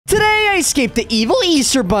I escaped the evil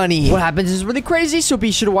Easter Bunny. What happens is really crazy, so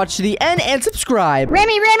be sure to watch to the end and subscribe.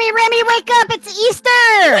 Remi, wake up! It's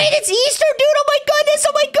Easter! Wait, it's Easter, dude! Oh my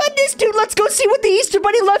goodness, dude! Let's go see what the Easter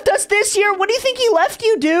Bunny left us this year. What do you think he left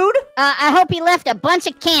you, dude? I hope he left a bunch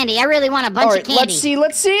of candy. I really want a bunch of candy.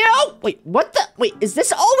 Let's see. Oh, wait, what the? Wait, is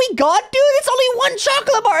this all we got, dude? It's only one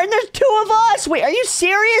chocolate bar, and there's 2 of us. Wait, are you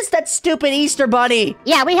serious? That stupid Easter Bunny.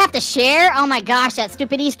 Yeah, we have to share? Oh my gosh, that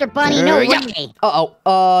stupid Easter Bunny. No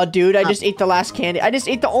way. Dude, I just ate the last candy. I just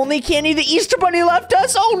ate the only candy the Easter Bunny left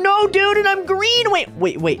us. Oh, no, dude, and I'm green.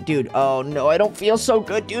 Wait, dude. Oh, no, I don't feel so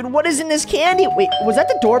good, dude. What is in this candy? Wait, was that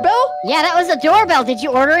the doorbell? Yeah, that was the doorbell. Did you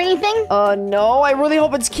order anything? No, I really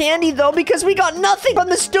hope it's candy, though, because we got nothing from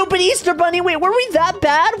the stupid Easter Bunny. Wait, were we that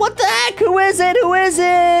bad? What the heck? Who is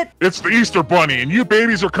it? It's the Easter Bunny, and you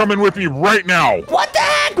babies are coming with me right now. What the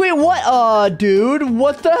heck? Wait, what? Dude,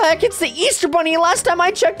 what the heck? It's the Easter Bunny. Last time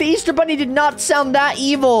I checked, the Easter Bunny did not sound that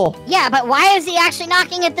evil. Yeah, but why is he actually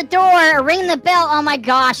knocking at the door or ringing the bell? Oh my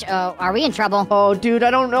gosh. Oh, are we in trouble? Oh, dude,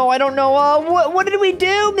 I don't know. What did we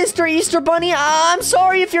do, Mr. Easter Bunny? I'm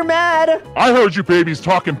sorry if you're mad. I heard you babies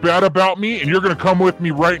talking bad about me, and you're gonna come with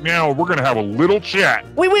me right now, and we're gonna have a little chat.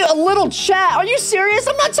 Wait, a little chat? Are you serious?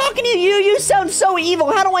 I'm not talking to you. You sound so evil.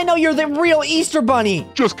 How do I know you're the real Easter Bunny?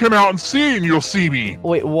 Just come out and see, and you'll see me.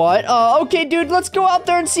 Wait, what? Okay, dude, let's go out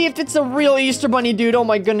there and see if it's a real Easter Bunny, dude. Oh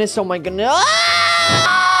my goodness. Ah!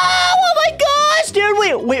 Oh my gosh, dude.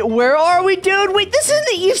 Wait, where are we, dude? Wait, this isn't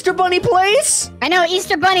the Easter Bunny place. I know,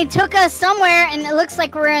 Easter Bunny took us somewhere, and it looks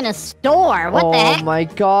like we're in a store. What the heck? Oh my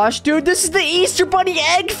gosh, dude, this is the Easter Bunny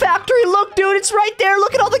egg factory. Look, dude, it's right there.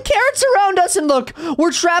 Look at all the carrots around us, and look,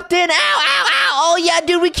 we're trapped in. Ow. Oh yeah,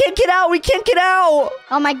 dude, we can't get out.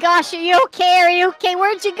 Oh my gosh, are you okay?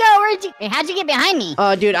 Where'd you go? Hey, how'd you get behind me?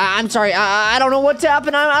 Dude, I'm sorry. I don't know what's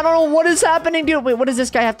happening. I don't know what is happening, dude. Wait, what does this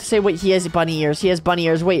guy have to say? Wait, he has bunny ears.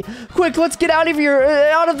 Wait, quick, let's get out of here.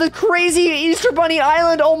 Out of the crazy Easter Bunny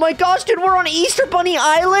Island. Oh my gosh, dude, we're on Easter Bunny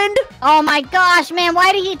Island? Oh my gosh, man,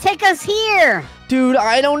 why did he take us here? Dude,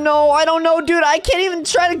 I don't know, dude. I can't even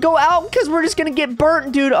try to go out because we're just gonna get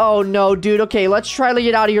burnt, dude. Oh, no, dude. Okay, let's try to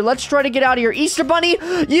get out of here. Easter Bunny,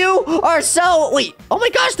 you are so... Wait, oh my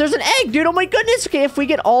gosh, there's an egg, dude. Oh my goodness. Okay, if we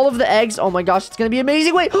get all of the eggs, oh my gosh, it's gonna be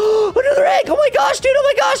amazing. Wait, another egg. Oh my gosh, dude. Oh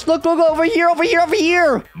my gosh. Look, over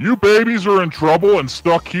here. You babies are in trouble and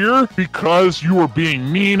stuck here because you were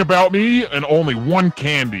being mean about me and only one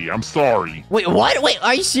candy. I'm sorry. Wait, what? Wait,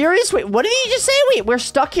 are you serious? Wait, what did he just say? Wait, we're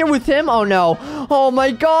stuck here with him? Oh, no. Oh my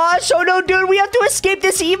gosh. Oh no, dude. We have to escape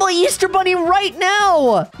this evil Easter Bunny right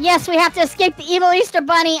now. Yes, we have to escape the evil Easter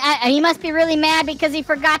Bunny. He must be really mad because he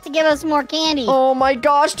forgot to give us more candy. Oh my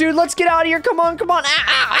gosh, dude. Let's get out of here. Come on.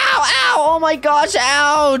 Ow. Oh my gosh.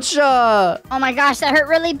 Ouch. Oh my gosh, that hurt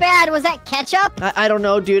really bad. Was that ketchup? I don't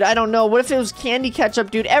know, dude. I don't know. What if it was candy ketchup,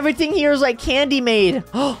 dude? Everything here is like candy made.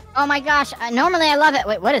 Oh my gosh. Normally I love it.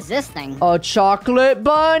 Wait, what is this thing? A chocolate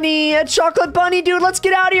bunny. Dude. Let's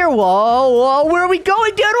get out of here. Whoa. Where are we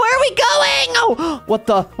going, dude? Oh, what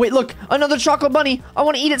the? Wait, look. Another chocolate bunny. I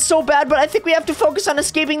want to eat it so bad, but I think we have to focus on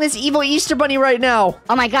escaping this evil Easter Bunny right now.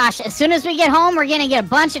 Oh my gosh. As soon as we get home, we're going to get a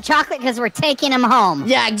bunch of chocolate because we're taking him home.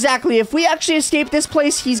 Yeah, exactly. If we actually escape this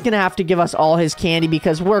place, he's going to have to give us all his candy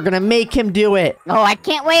because we're going to make him do it. Oh, I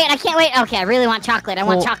can't wait. Okay, I really want chocolate. I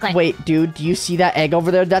want chocolate. Wait, dude. Do you see that egg over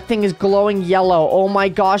there? That thing is glowing yellow. Oh my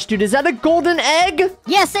gosh, dude. Is that a golden egg?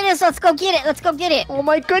 Yes, it is. Let's go get it. Oh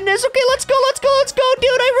my goodness. Okay, let's go, dude.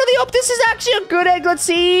 I really hope this is actually a good egg. Let's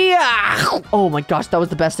see. Oh my gosh, that was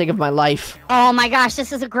the best egg of my life. Oh my gosh,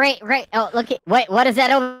 this is a great. Oh, look at. Wait, what is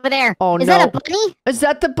that over there? Oh no. Is that a bunny? Is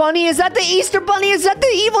that the bunny? Is that the Easter Bunny? Is that the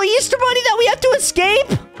evil Easter Bunny that we have to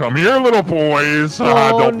escape? Come here, little boys.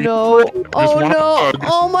 Oh no.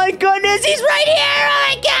 Oh my goodness, he's right here.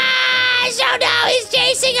 Oh my gosh. Oh no, he's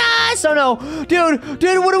chasing us. Oh no. Dude,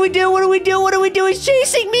 what do we do? He's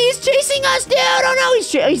chasing me. He's chasing us, dude. Oh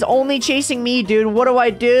no, he's only chasing me, dude. What do I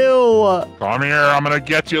do? Come here. I'm going to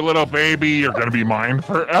get you, little baby. You're going to be mine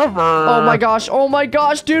forever. Oh my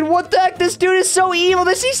gosh, dude. What the heck? This dude is so evil.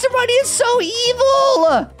 This Easter Bunny is so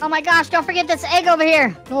evil. Oh my gosh, don't forget this egg over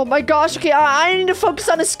here. Oh my gosh. Okay, I need to focus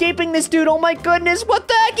on escaping this dude. Oh my goodness. What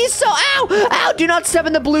the heck? He's so... Ow. Do not step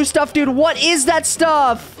in the blue stuff, dude. What is that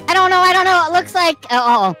stuff? I don't know. It looks like...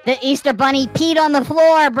 Uh-oh. The Easter Bunny peed on the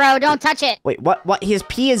floor, bro. Don't touch it. Wait, what? His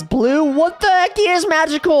pee is blue? What the heck? He is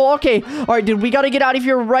magical. Okay. All right, dude, we gotta get out of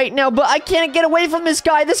here right now, but I can't get away from this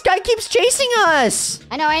guy. This guy keeps chasing us.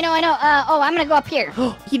 I know. I'm gonna go up here.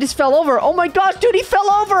 He just fell over. Oh my gosh, dude, he fell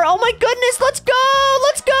over. Oh my goodness, let's go.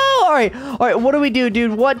 All right, what do we do,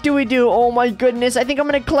 dude? What do we do? Oh my goodness, I think I'm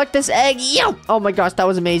gonna collect this egg. Yo! Oh my gosh, that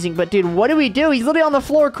was amazing. But dude, what do we do? He's literally on the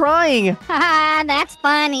floor crying. Haha, that's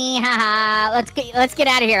funny. Haha. Let's get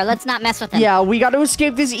out of here. Let's not mess with him. Yeah, we got to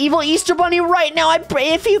escape this evil Easter Bunny right now. I pray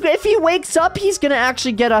if he wakes up, he's gonna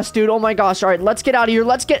actually get us, dude. Oh my gosh. All right, let's get out of here.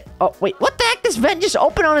 Oh, wait, what the heck? This vent just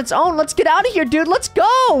opened on its own. Let's get out of here, dude. Let's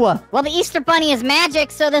go. Well, the Easter Bunny is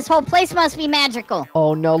magic, so this whole place must be magical.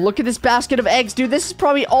 Oh no, look at this basket of eggs, dude. This is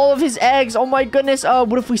probably all of his eggs. Oh my goodness.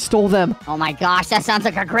 What if we stole them? Oh my gosh, that sounds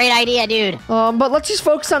like a great idea, dude. But let's just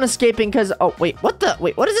focus on escaping because, wait, what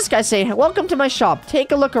does this guy say? Welcome to my shop.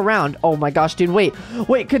 Take a look around. Oh my gosh, dude, wait,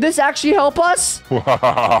 could this actually help us?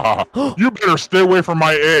 You better stay away from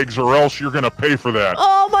my eggs or else you're gonna pay for that.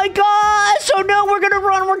 Oh my gosh, oh no, we're gonna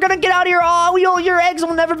run. We're gonna get out of here. Oh, your eggs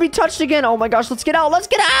will never be touched again. Oh my gosh, let's get out.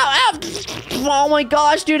 Ow. Oh my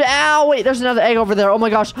gosh, dude, ow. Wait, there's another egg over there. Oh my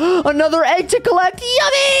gosh, another egg to collect.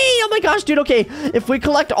 Yummy. Oh my gosh, dude, okay. If we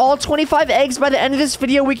collect all 25 eggs by the end of this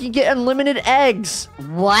video, we can get unlimited eggs.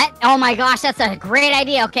 What? Oh my gosh, that's a great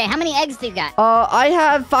idea. Okay, how many eggs do you got? I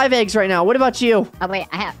have 5 eggs right now. What about you? Oh wait,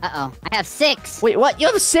 I have 6. Wait, what? You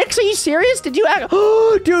have 6? Are you serious? Did you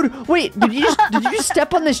Oh, dude, wait, did you just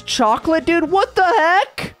step on this chocolate, dude? What the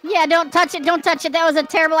heck? Yeah, don't touch it. That was a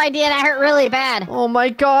terrible idea. That hurt really bad. Oh my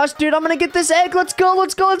gosh, dude, I'm gonna get this egg. Let's go.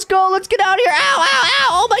 Let's get out of here. Ow.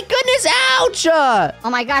 Oh my goodness, ouch. Oh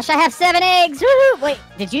my gosh, I have 7 eggs. Woohoo. Wait,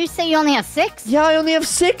 did you say you only have 6? Yeah, I only have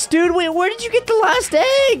 6, dude. Wait, where did you get the last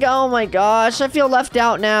egg? Oh my gosh, I feel left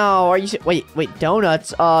out now. Are you wait,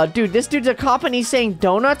 donuts. Dude, this dude's a cop and he's saying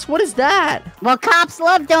donuts? What is that? Well, cops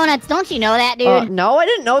love donuts. Don't you know that, dude? No, I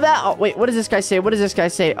didn't know that. Oh, wait, what does this guy say?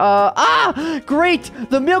 Great.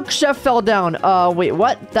 The milk chef fell down. Wait,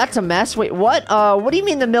 what? That's a mess. Wait, what? What do you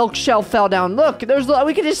mean the milk shelf fell down? Look,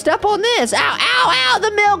 we can just step on this. Ow,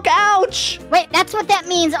 the milk, ouch. Wait, that's what that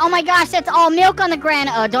means. Oh my gosh, that's all milk on the ground.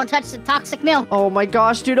 Don't touch the toxic milk. Oh my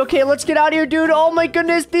gosh, dude. Okay, let's get out of here, dude. Oh my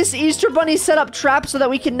goodness, this Easter Bunny set up traps so that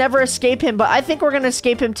we can never escape him, but I think we're gonna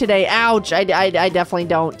escape him today. Ouch, I definitely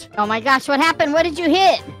don't. Oh my gosh, what happened? What did you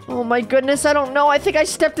hit? Oh my goodness, I don't know. I think I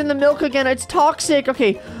stepped in the milk again. It's toxic.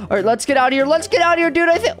 Okay, all right, let's get out of here. Dude.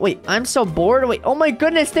 Wait, I'm so bored. Wait, oh my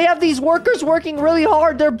goodness, they have these workers working really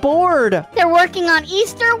hard. They're bored. They're working on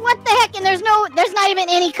Easter? What the heck? And there's not even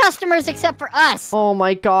any customers except for us. Oh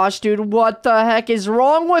my gosh, dude, what the heck is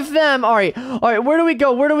wrong with them? All right, where do we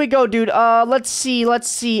go, dude? Let's see.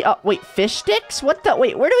 Wait, fish sticks?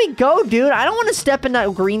 Wait, where do we go, dude? I don't want to step in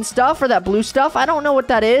that green stuff or that blue stuff. I don't know what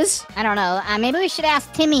that is. I don't know. Maybe we should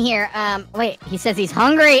ask Timmy here. Wait, he says he's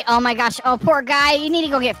hungry. Oh my gosh. Oh, poor guy. You need to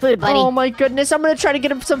go get food, buddy. Oh my goodness, I'm gonna try to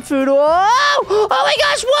get him some food. Oh my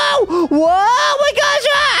gosh, whoa, oh my gosh,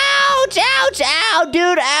 ouch,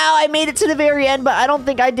 dude, I made it to the very end, but I don't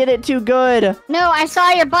think I did it too good. No, I saw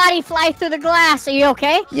your body fly through the glass. Are you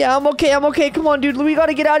okay? Yeah, I'm okay. Come on, dude, we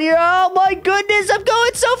gotta get out of here. Oh my goodness, I'm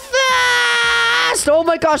going so fast. Oh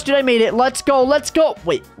my gosh, dude, I made it. Let's go.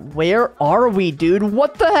 Wait, where are we, dude?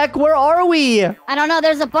 What the heck? Where are we? I don't know.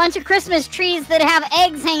 There's a bunch of Christmas trees that have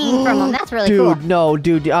eggs hanging from them. That's really cool. Dude, no,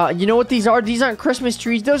 dude. You know what these are? These aren't Christmas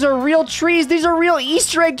trees. Those are real trees. These are real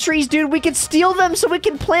Easter egg trees, dude. We can steal them so we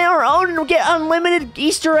can plant our own and get unlimited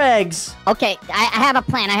Easter eggs. Okay, I have a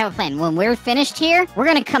plan. When we're finished here, we're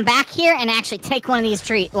gonna come back here and actually take one of these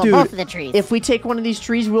trees. Well, dude, both of the trees. If we take one of these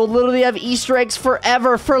trees, we'll literally have Easter eggs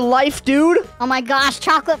forever, for life, dude. Oh my gosh,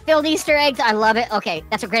 chocolate-filled Easter eggs. I love it. Okay,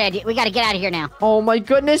 that's a great idea. We gotta get out of here now. Oh my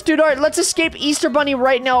goodness, dude. All right, let's escape Easter Bunny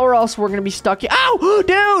right now or else we're gonna be stuck here. Ow,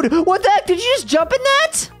 dude, what the heck? Did you just jump in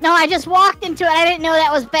that? No, I just walked into it. I didn't know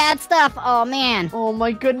that was bad stuff. Oh, man. Oh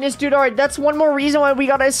my goodness, dude. All right, that's one more reason why we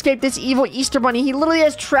gotta escape this evil Easter Bunny. He literally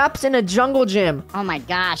has traps in a jungle gym. Oh my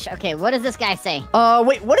gosh. Okay, what does this guy say?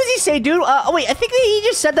 Wait, what does he say, dude? Wait, I think that he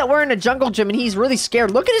just said that we're in a jungle gym and he's really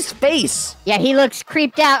scared. Look at his face. Yeah, he looks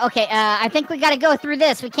creeped out. Okay, I think we gotta go through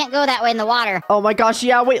this. We can't go that way in the water. Oh my gosh,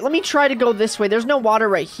 yeah, wait, let me try to go this way. There's no water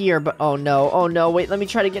right here, but oh no, wait, let me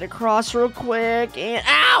try to get across real quick, and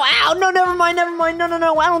ow, no, never mind, no,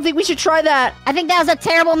 I don't think we should try that. I think that was a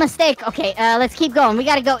terrible mistake. Okay, let's keep going. We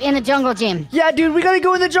gotta go in the jungle gym. Yeah, dude, we gotta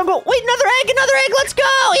go in the jungle. Wait, another egg, let's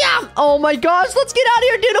go, yeah. Oh my gosh, let's get out of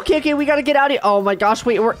here, dude. Okay, we gotta get out of here. Oh my gosh,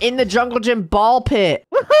 wait, we're in the jungle gym ball pit.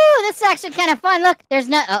 Woohoo, this is actually kind of fun. Look, there's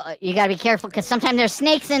no, you gotta be careful, because sometimes there's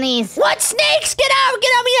snakes in these. What, snakes? Get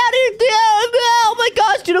me out of here. Oh my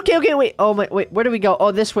gosh, dude. dude. Okay, wait. Oh, wait, where do we go?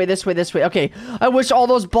 Oh, this way. Okay, I wish all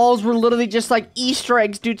those balls were literally just like Easter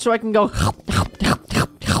eggs, dude, so I can go...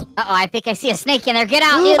 Uh-oh, I think I see a snake in there. Get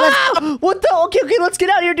out, dude. Let's... What the? Okay, let's get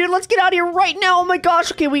out of here, dude. Let's get out of here right now. Oh my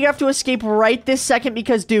gosh. Okay, we have to escape right this second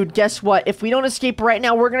because, dude, guess what? If we don't escape right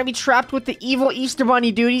now, we're gonna be trapped with the evil Easter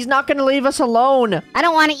Bunny, dude. He's not gonna leave us alone. I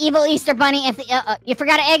don't want an evil Easter Bunny. If you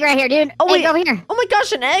forgot an egg right here, dude. Oh, wait. Egg over here. Oh my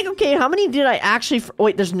gosh, an egg? Okay, how many did I actually...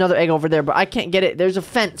 Wait, there's another egg over there, but I can't get it. There's a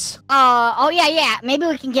fence. Oh, yeah. Maybe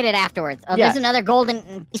we can get it afterwards. Oh, Yeah. There's another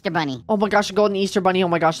golden Easter Bunny. Oh my gosh, a golden Easter Bunny. Oh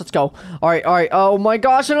my gosh, let's go. All right. Oh my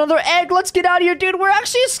gosh, another egg. Let's get out of here, dude. We're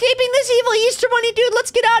actually escaping this evil Easter Bunny, dude.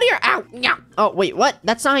 Let's get out of here. Ow. Yeah. Oh, wait, what?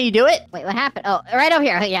 That's not how you do it? Wait, what happened? Oh, right over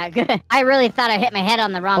here. Oh, yeah, good. I really thought I hit my head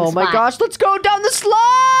on the wrong Oh spot. my gosh, let's go down the slide.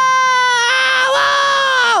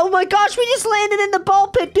 Oh my gosh, we just landed in the ball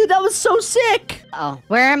pit, dude. That was so sick. Oh,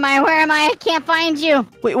 where am I? I can't find you.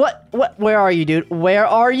 Wait, what? Where are you, dude? Where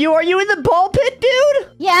are you? Are you in the ball pit, dude?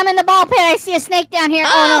 Yeah, I'm in the ball pit. I see a snake down here.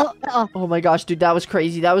 Oh, no. Uh-oh. Oh my gosh, dude, that was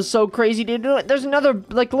crazy. That was so crazy, dude. There's another,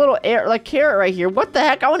 like, little carrot right here. What the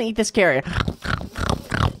heck? I want to eat this carrot.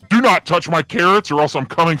 Do not touch my carrots, or else I'm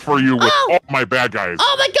coming for you with all my bad guys.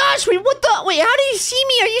 Oh my gosh, wait, how do you see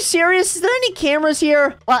me? Are you serious? Is there any cameras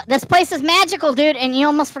here? Well, this place is magical, dude, and you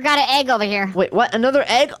almost forgot an egg over here. Wait, what? Another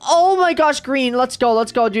egg? Oh my gosh, green. Let's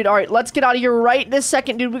go, dude. All right, let's get out of here right this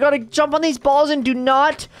second, dude. We gotta jump on these balls and do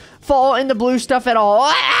not fall in the blue stuff at all.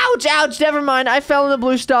 Ouch, never mind. I fell in the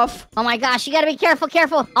blue stuff. Oh my gosh, you gotta be careful.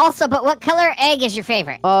 Also, but what color egg is your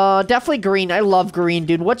favorite? Definitely green. I love green,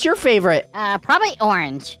 dude. What's your favorite? Probably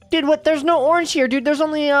orange. Dude, what? There's no orange here, dude. There's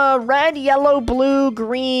only red, yellow, blue,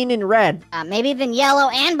 green, and red. Maybe then yellow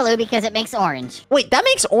and blue because it makes orange. Wait, that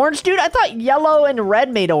makes orange, dude? I thought yellow and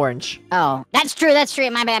red made orange. Oh, that's true.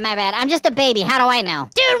 My bad. I'm just a baby. How do I know?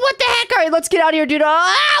 Dude, what the heck? All right, let's get out of here, dude.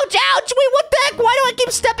 Ouch! Wait, what the heck? Why do I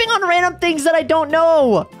keep stepping on random things that I don't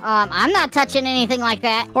know? I'm not touching anything like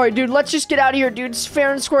that. All right, dude, let's just get out of here, dude. It's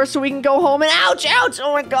fair and square so we can go home. And ouch!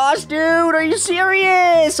 Oh my gosh, dude. Are you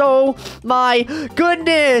serious? Oh my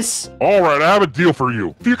goodness. All right, I have a deal for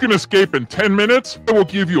you. If you can escape in 10 minutes, I will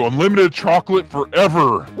give you unlimited chocolate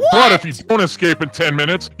forever. What? But if you don't escape in 10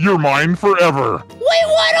 minutes, you're mine forever. Wait,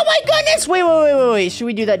 what? Oh my goodness. Wait. Should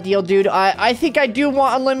we do that deal, dude? I think I do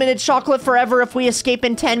want unlimited chocolate forever if we escape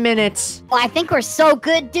in 10 minutes. Well, I think we're so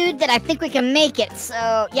good, dude, that I think we can make it.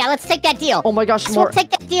 So, yeah, let's take that deal. Oh my gosh, We'll take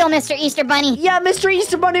that deal, Mr. Easter Bunny. Yeah, Mr.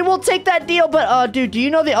 Easter Bunny, we'll take that deal. But, dude, do you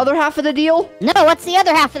know the other half of the deal? No, what's the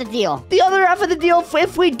other half of the deal? The other half of the deal,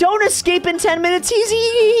 if we don't escape in 10 minutes,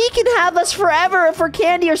 he can have us forever for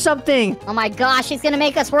candy or something. Oh my gosh, he's gonna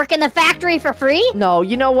make us work in the factory for free? No,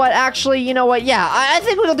 you know what? Actually, you know what? Yeah, I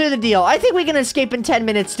think we'll do the deal. I think we can escape in 10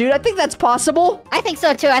 minutes, dude. I think that's possible. I think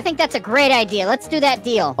so, too. I think that's a great idea. Let's do that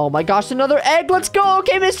deal. Oh my gosh, another egg. Let's go.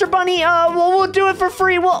 Okay, Mr. Bunny. We'll do it for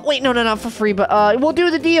free. Wait, no, not for free, but we'll do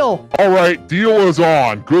the deal. All right, deal is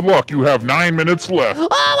on. Good luck. You have 9 minutes left.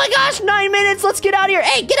 Oh my gosh, 9 minutes. Let's get out of here.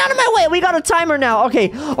 Hey, get out of my way. We got a timer now.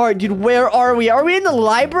 Okay. All right, dude, where are we? Are we in the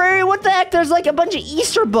library? What the heck? There's like a bunch of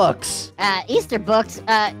Easter books. Easter books?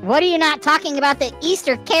 What are you not talking about the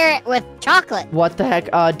Easter carrot with chocolate? What the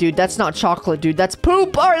heck? Dude, that's not chocolate, dude. That's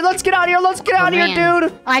poop. All right, let's get out of here. Let's get out of here,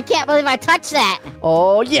 dude. Oh, I can't believe I touched that.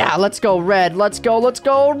 Oh, yeah. Let's go red. Let's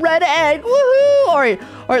go. Red egg. Woohoo. All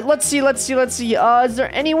right, let's see. Is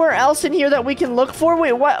there anywhere else in here that we can look for?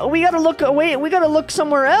 Wait, what? We gotta look. Wait, we gotta look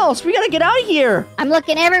somewhere else. We gotta get out of here. I'm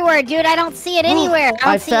looking everywhere, dude. I don't see it anywhere.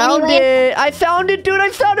 I found it, dude.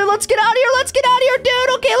 Let's get out of here.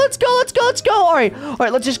 Dude. Okay, let's go. All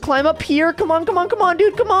right, let's just climb up here. Come on,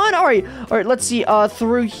 dude. Come on. All right, let's see.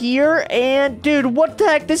 Through here. And, dude, what the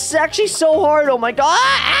heck? This is actually so hard. Oh, my God.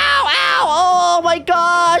 Ow. Oh, my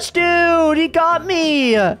gosh, dude. He got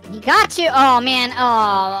me. He got you? Oh, man.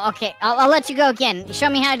 Oh, okay. I'll let you go again. Show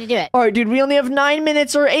me how to do it. All right, dude. We only have 9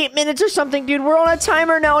 minutes or 8 minutes or something, dude. We're on a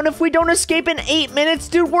timer now, and if we don't escape in 8 minutes,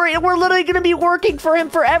 dude, we're literally going to be working for him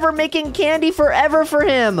forever, making candy forever for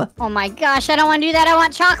him. Oh, my gosh. I don't want to do that. I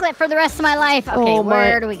want chocolate for the rest of my life. Okay,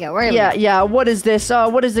 where do we go? Yeah. What is this?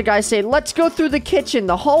 What does the guy say? Let's go through the kitchen.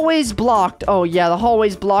 The hallway's blocked. Oh, yeah, the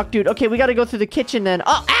hallway's blocked, dude. Okay, we got to go through the kitchen then.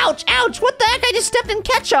 Oh, ouch. What the heck? I just stepped in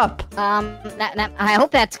ketchup. I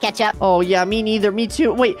hope that's ketchup. Oh, yeah, me neither. Me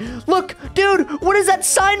too. Wait, look, dude. What is that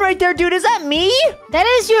sign right there, dude? Is that me? That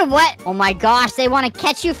is you. What? Oh, my gosh. They want to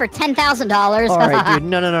catch you for $10,000. All right, dude.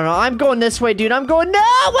 No. I'm going this way, dude. No,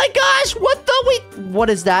 my gosh. What the? wait. What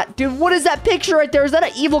is that? Dude, what is that picture right there? Is that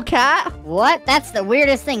an evil cat? What? That's the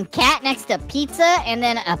weirdest thing. Cat next to pizza and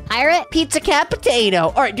then a pirate? Pizza, cat,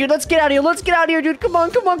 potato. All right, dude, let's get out of here. Let's get out of here, dude. Come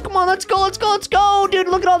on, come on, come on. Let's go, let's go, let's go. Dude,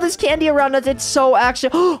 look at all this candy around us. It's so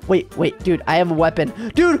actually... wait, dude, I have a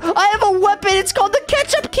weapon. Dude, I have a weapon. It's called the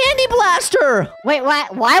ketchup candy blaster. Wait,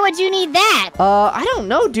 why would you need that? I don't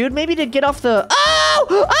know, dude. Maybe to get off the...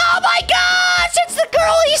 Oh my gosh! It's the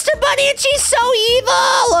girl Easter Bunny and she's so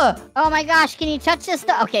evil! Oh my gosh, can you touch this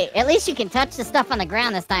stuff? Okay, at least you can touch the stuff on the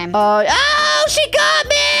ground this time. Oh, she got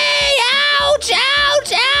me! Ouch,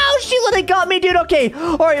 ouch, ouch! She literally got me, dude. Okay,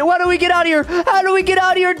 all right, how do we get out of here? How do we get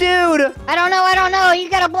out of here, dude? I don't know. You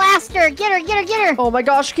got a blaster. Get her. Oh my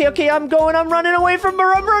gosh, okay, I'm running away from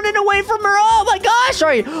her. Oh my gosh!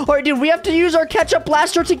 All right, dude, we have to use our ketchup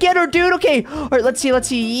blaster to get her, dude. Okay, all right, let's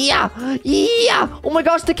see. Yeah. Oh my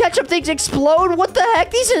gosh, the ketchup things explode. What the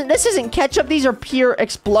heck? This isn't ketchup. These are pure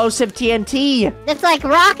explosive TNT. It's like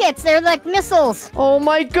rockets. They're like missiles. Oh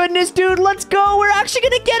my goodness, dude, let's go. We're actually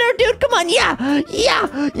gonna get her, dude. Come on, yeah.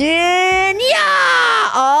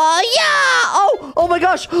 Oh my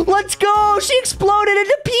gosh, let's go. She exploded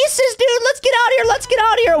into pieces, dude. Let's get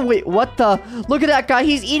out of here. Wait, what the? Look at that guy.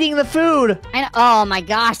 He's eating the food. I know. Oh my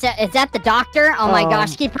gosh, is that the doctor? Oh my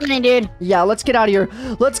gosh, keep running, dude. Yeah, let's get out of here.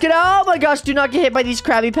 Oh my gosh, do not get hit by these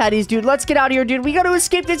Krabby Patties, dude. Let's get out of here, dude. We gotta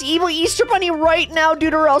escape this evil Easter Bunny right now,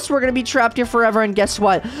 dude, or else we're gonna be trapped here forever. And guess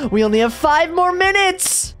what? We only have 5 more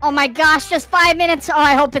minutes. Oh my gosh, just 5 minutes. Oh,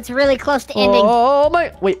 I hope it's really close to ending. Oh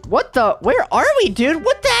my, wait, what the? Where are we, dude?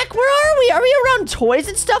 What the heck? Where are we? Are we around toys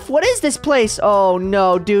and stuff? What is this place? Oh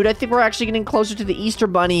no, dude. I think we're actually getting closer to the Easter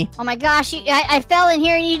Bunny. Oh my gosh, I fell in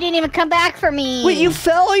here and you didn't even come back for me. Wait, you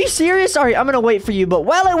fell? Are you serious? All right, I'm gonna wait for you. But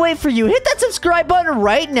while I wait for you, hit that subscribe button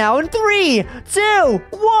right now in 3, 2,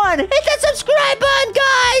 1. Hit that subscribe button,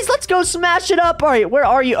 guys. Let's go smash it up. All right, where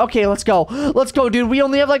are you? Okay, let's go. Let's go, dude. We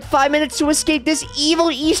only have like 5 minutes to escape this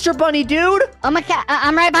evil Easter Bunny, dude. Oh my god,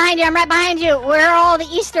 I'm right behind you. Where are all the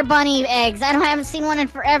Easter Bunny eggs? I haven't seen one in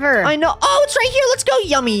forever. I know. Oh, it's right here. Let's go.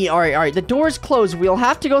 Yummy. All right. The door's closed. We'll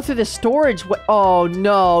have to go through the storage way. Oh,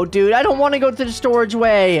 no, dude. I don't want to go through the storage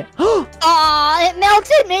way. Aw, it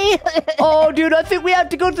melted me. Oh, dude, I think we have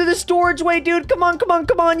to go through the storage way, dude. Come on.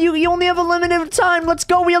 You only have a limited time. Let's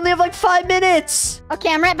go. We only have like 5 minutes.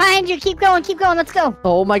 Okay, I'm right behind you. Keep going. Let's go.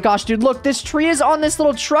 Oh my gosh, dude. Look, this tree is on this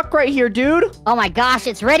little truck right here, dude. Oh my gosh,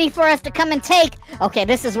 it's ready for us to come and take. Okay,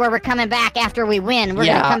 this is where we're coming back after we win. We're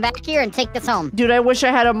gonna come back here and take this home. Dude, I wish I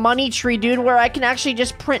had a money tree, dude, where I can actually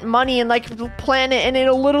just print money and like plant it and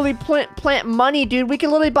it'll literally plant money, dude. We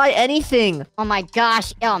can literally buy anything. Oh my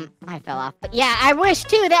gosh. I fell off. But yeah, I wish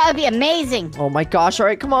too. That would be amazing. Oh my gosh. All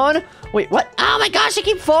right, come on. Wait, what? Oh my gosh, I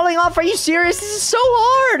keep falling off. Are you serious? This is so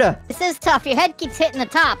hard. This is tough. Your head keeps hitting the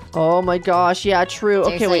top. Oh my gosh. Yeah, true.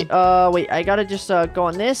 Seriously. Okay, wait. I gotta just go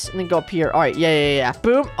on this and then go up here. All right. Yeah.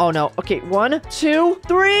 Boom. Oh no. Okay, 1, 2,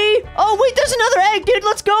 3. Oh wait, there's another egg, dude.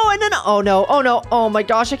 Let's go. And then, oh no. Oh my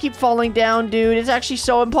gosh, I keep falling down, dude. It's actually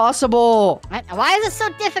so impossible. Why is it so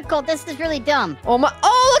difficult? This is really dumb.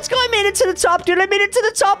 Oh, let's go. I made it to the top, dude.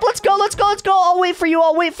 Let's go. I'll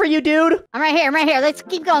wait for you, dude. I'm right here. Let's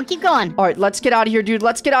keep going. All right, let's get out of here, dude.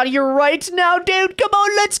 Let's get out of here right now, dude. Come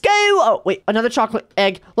on, let's go. Oh, wait, another chocolate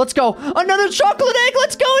egg. Let's go. Another chocolate egg.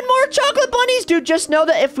 Let's go. And more chocolate bunnies. Dude, just know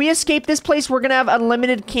that if we escape this place, we're gonna have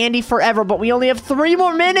unlimited candy forever, but we only have 3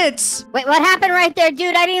 more minutes. Wait, what happened right there,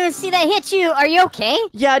 dude? I didn't even see that hit you. Are you okay?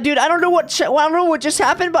 Yeah, dude, I don't know what just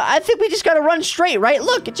happened, but I think we just gotta run straight, right?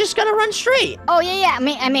 Look, it just gotta run straight. Oh, yeah.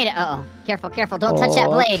 I made it. Uh-oh. Careful. Don't touch that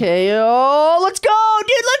blade. Okay, let's go,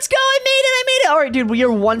 dude. Let's go. I made it. All right, dude, we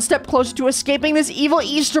are 1 step closer to escaping this evil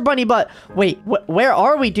Easter Bunny, but wait, where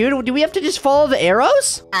are we, dude? Do we have to just follow the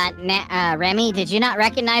arrows? Remi, did you not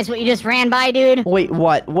recognize what you just ran by, dude?Ait,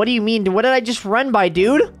 what? What do you mean? What did I just run by,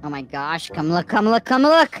 dude? Oh my gosh, come look.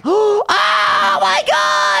 Oh my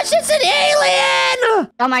gosh, it's an alien!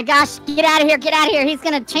 Oh my gosh, get out of here. He's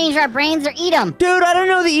gonna change our brains or eat them. Dude, I don't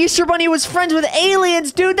know. The Easter Bunny was friends with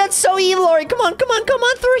aliens, dude. That's so evil. All right, come on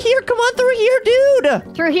through here.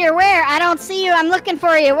 Dude. Through here, where? I don't see you. I'm looking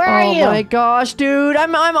for you. Where are you? Oh my gosh, dude.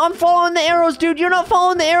 I'm following the arrows, dude. You're not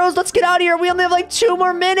following the arrows. Let's get out of here. We only have like 2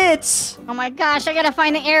 more minutes. Oh my gosh, I gotta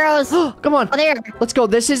find the arrows. Come on. Oh, there. Let's go.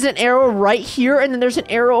 This is an arrow right here, and then there's an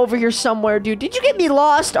arrow over here somewhere, dude. Did you get me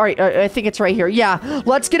lost? All right, I think it's right here. Yeah.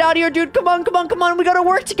 Let's get out of here, dude. Come on. We gotta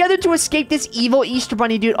work together to escape this evil Easter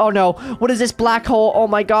Bunny, dude. Oh, no. What is this black hole? Oh,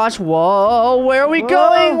 my gosh. Whoa. Where are we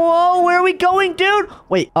going? Whoa. Where are we going, dude?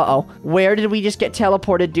 Wait. Uh-oh. Where did we just get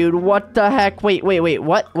teleported, dude? What the heck? Wait.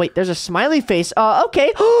 What? Wait, there's a smiley face.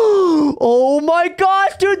 Okay. Oh, my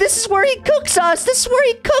gosh, dude. This is where he cooks us. This is where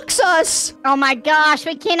he cooks us. Oh my gosh,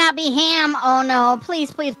 we cannot be Ham. Oh no,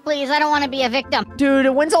 please, please, please. I don't want to be a victim. Dude,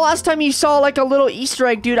 when's the last time you saw like a little Easter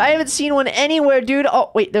egg, dude? I haven't seen one anywhere, dude.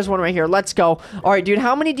 Oh, wait, there's one right here. Let's go. All right, dude,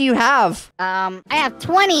 how many do you have? I have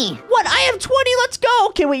 20. What? I have 20. Let's go.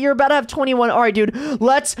 Okay, wait, you're about to have 21. All right, dude,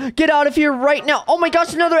 let's get out of here right now. Oh my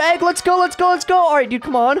gosh, another egg. Let's go. All right, dude,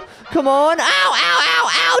 come on.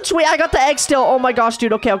 Ow, ouch. Wait, I got the egg still. Oh my gosh,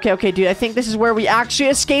 dude. Okay, dude. I think this is where we actually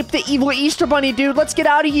escape the evil Easter Bunny, dude. Let's get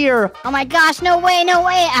out of here. Oh my gosh, no way.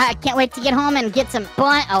 I can't wait to get home and get some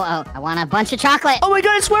bun. Oh, I want a bunch of chocolate. Oh my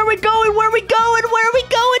goodness, where are we going,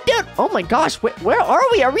 dude? Oh my gosh, where are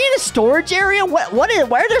we? Are we in a storage area? Why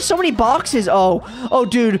are there so many boxes? Oh,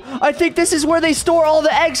 dude, I think this is where they store all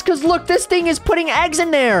the eggs, because look, this thing is putting eggs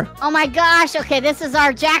in there. Oh my gosh, okay, this is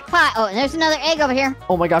our jackpot. Oh, there's another egg over here.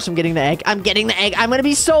 Oh my gosh, I'm getting the egg. I'm gonna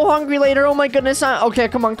be so hungry later. Oh my goodness. Okay,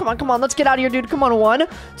 come on. Let's get out of here, dude. Come on, 1,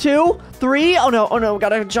 2, 3. Oh no,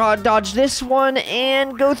 gotta dodge this one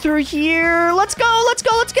and go through here. Let's go. Let's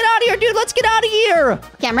get out of here, dude. Let's get out of here.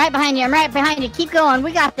 Okay, I'm right behind you. Keep going.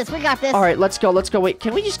 We got this. All right, let's go. Wait,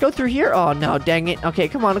 can we just go through here? Oh no, dang it. Okay,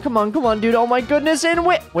 come on, dude. Oh my goodness. And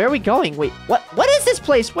wait, where are we going? Wait, what is this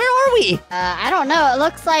place? Where are we? I don't know. It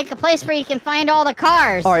looks like a place where you can find all the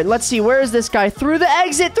cars. All right, let's see. Where is this guy? Through the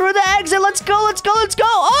exit. Let's go.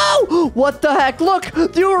 Oh, what the heck? Look,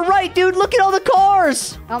 you were right, dude. Look at all the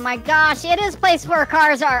cars. Oh my gosh, it is a place where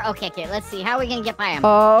cars are. Okay, let's see. How are we gonna get by them?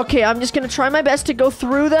 Okay, I'm just gonna try my best to go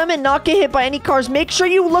through them and not get hit by any cars. Make sure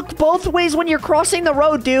you look both ways when you're crossing the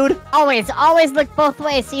road, dude. Always look both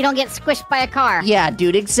ways so you don't get squished by a car. Yeah,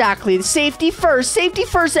 dude, exactly. Safety first,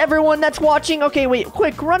 everyone that's watching. Okay, wait,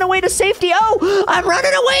 quick, run away to safety. Oh, I'm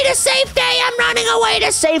running away to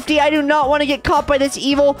safety. I do not want to get caught by this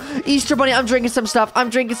evil Easter Bunny. I'm drinking some stuff. Wow!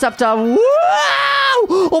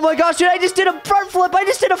 Oh my gosh, dude, I just did a front flip.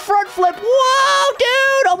 Whoa,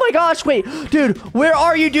 dude. Oh my gosh, wait, dude, where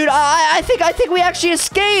are you, dude? I think we actually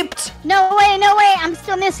escaped. No way. I'm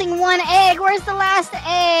still missing one egg. Where's the last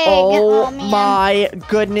egg? Oh man. My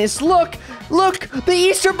goodness. Look, the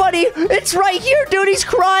Easter Bunny. It's right here, dude. He's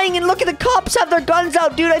crying, and look at the cops have their guns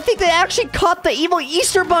out, dude. I think they actually caught the evil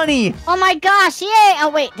Easter Bunny. Oh my gosh, yay.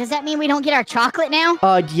 Oh wait, does that mean we don't get our chocolate now?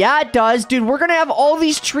 Yeah, it does, dude. We're gonna have all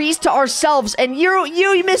these trees to ourselves, and you,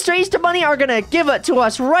 Mr. Easter Bunny, are gonna give it to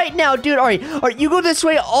us right now, dude. All right, you go this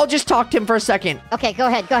way. I'll just talk to him for a second. Okay, go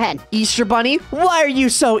ahead. Easter Bunny, why are you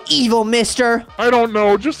so evil, mister? I don't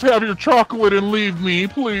know. Just have your chocolate and leave me,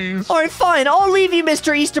 please. All right, fine. I'll leave you,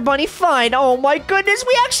 Mr. Easter Bunny. Fine. Oh, my goodness.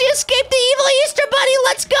 We actually escaped the evil Easter Bunny.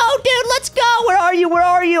 Let's go, dude. Let's go. Where are you?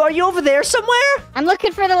 Are you over there somewhere? I'm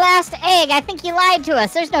looking for the last egg. I think you lied to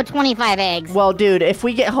us. There's no 25 eggs. Well, dude, if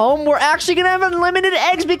we get home, we're actually going to have unlimited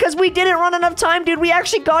eggs because we didn't run enough time, dude. We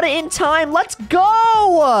actually got it in time. Let's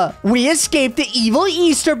go. We escaped the evil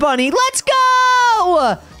Easter Bunny. Let's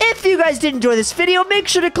go. If you guys did enjoy this video, make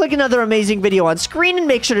sure to click another amazing video on screen and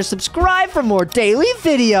make sure to subscribe for more daily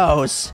videos.